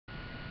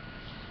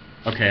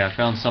Okay, I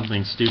found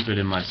something stupid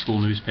in my school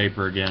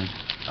newspaper again.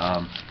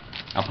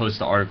 I'll post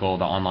the article,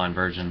 the online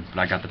version,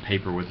 but I got the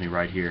paper with me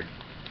right here.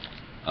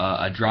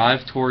 A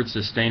drive towards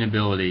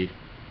sustainability.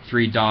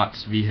 3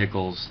 Dots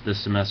vehicles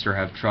this semester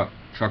have truck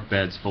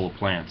beds full of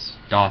plants.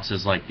 Dots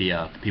is like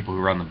the people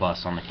who run the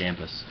bus on the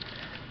campus.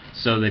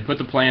 So they put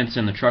the plants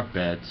in the truck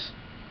beds.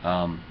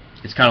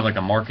 It's kind of like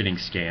a marketing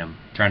scam,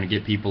 trying to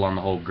get people on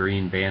the whole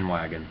green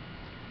bandwagon.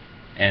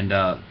 And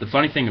the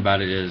funny thing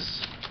about it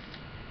is,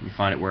 let me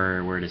find it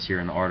where it is here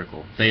in the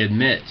article. They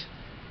admit,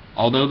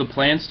 although the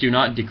plants do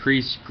not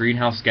decrease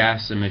greenhouse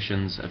gas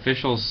emissions,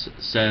 officials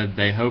said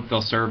they hope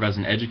they'll serve as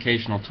an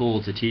educational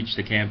tool to teach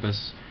the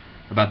campus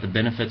about the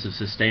benefits of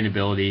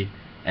sustainability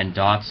and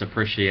DOTS'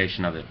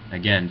 appreciation of it.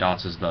 Again,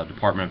 DOTS is the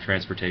Department of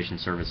Transportation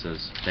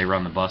Services. They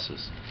run the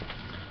buses.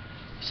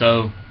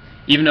 So,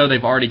 even though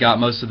they've already got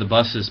most of the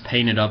buses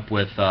painted up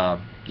with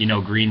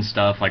green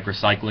stuff like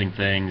recycling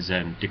things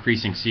and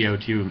decreasing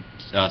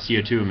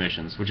CO2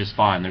 emissions, which is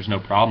fine. There's no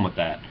problem with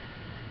that.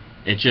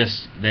 It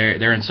just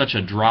they're in such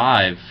a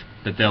drive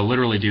that they'll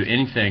literally do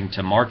anything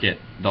to market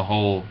the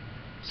whole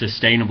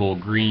sustainable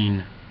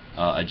green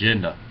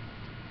agenda.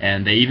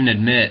 And they even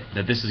admit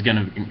that this is going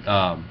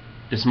to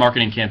this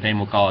marketing campaign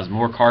will cause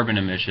more carbon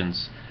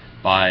emissions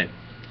by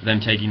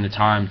them taking the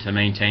time to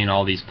maintain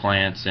all these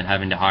plants and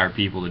having to hire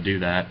people to do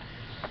that.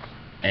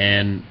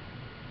 And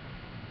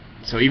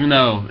so even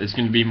though it's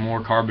going to be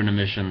more carbon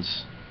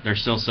emissions, they're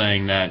still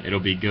saying that it'll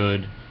be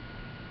good.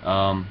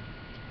 The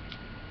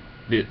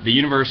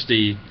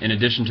university, in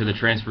addition to the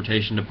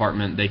transportation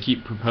department, they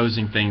keep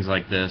proposing things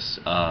like this.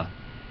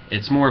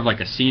 It's more of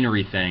like a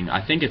scenery thing.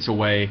 I think it's a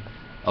way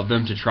of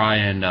them to try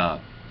and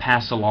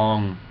pass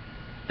along.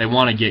 They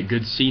want to get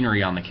good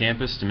scenery on the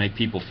campus to make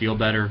people feel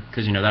better,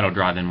 because that'll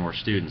drive in more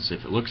students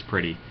if it looks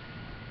pretty.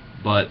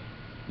 But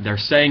they're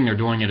saying they're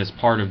doing it as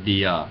part of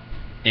the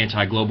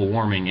anti-global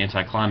warming,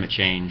 anti-climate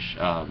change,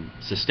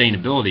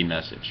 sustainability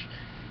message.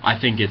 I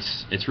think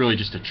it's really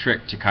just a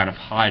trick to kind of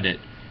hide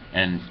it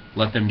and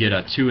let them get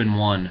a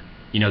 2-in-1.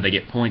 They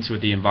get points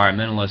with the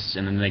environmentalists,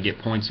 and then they get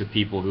points with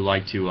people who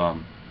like to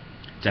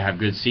have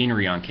good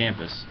scenery on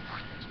campus.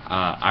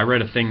 I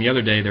read a thing the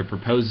other day. They're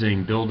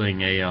proposing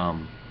building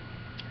a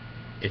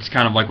it's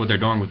kind of like what they're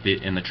doing with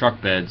in the truck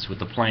beds with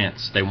the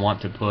plants. They want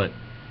to put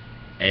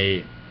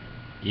a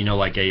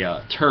like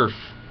a turf,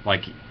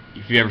 like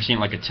if you've ever seen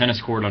like a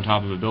tennis court on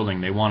top of a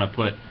building. They want to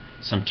put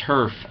some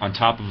turf on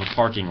top of a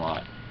parking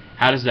lot.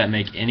 How does that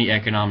make any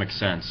economic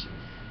sense?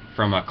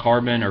 From a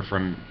carbon or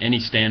from any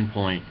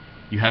standpoint,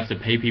 you have to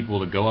pay people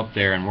to go up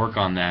there and work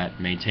on that,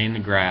 maintain the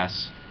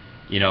grass.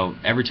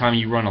 Every time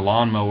you run a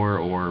lawnmower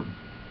or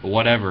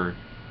whatever,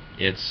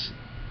 that's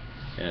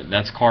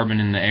carbon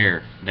in the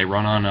air. They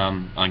run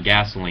on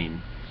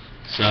gasoline.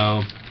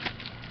 So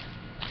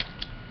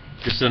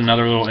just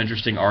another little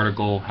interesting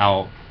article,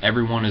 how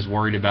everyone is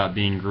worried about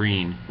being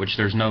green, which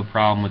there's no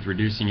problem with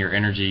reducing your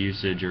energy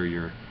usage or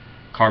your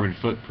carbon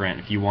footprint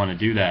if you want to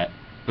do that.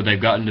 But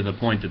they've gotten to the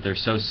point that they're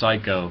so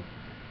psycho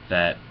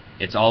that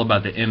it's all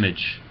about the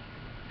image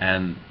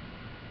and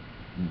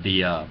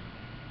the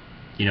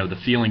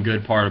the feeling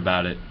good part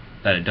about it,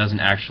 that it doesn't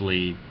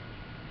actually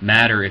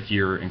matter if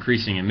you're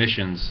increasing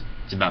emissions.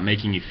 It's about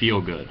making you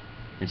feel good,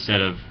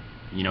 instead of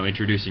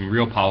introducing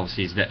real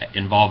policies that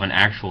involve an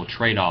actual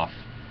trade-off,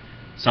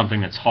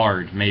 something that's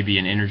hard, maybe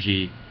an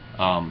energy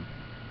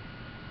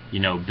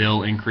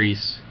bill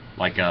increase,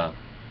 like a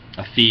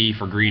fee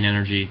for green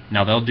energy.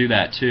 Now they'll do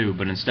that too,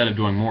 but instead of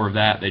doing more of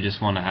that, they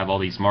just want to have all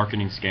these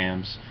marketing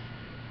scams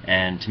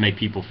and to make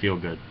people feel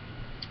good.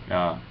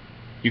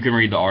 You can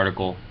read the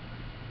article.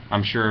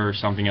 I'm sure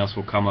something else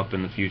will come up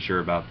in the future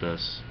about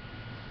this,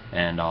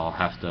 and I'll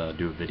have to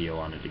do a video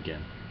on it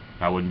again.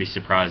 I wouldn't be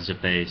surprised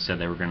if they said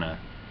they were going to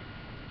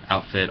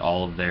outfit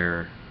all of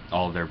their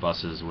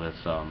buses with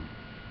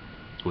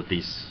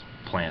these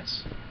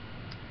plants.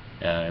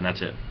 And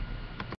that's it.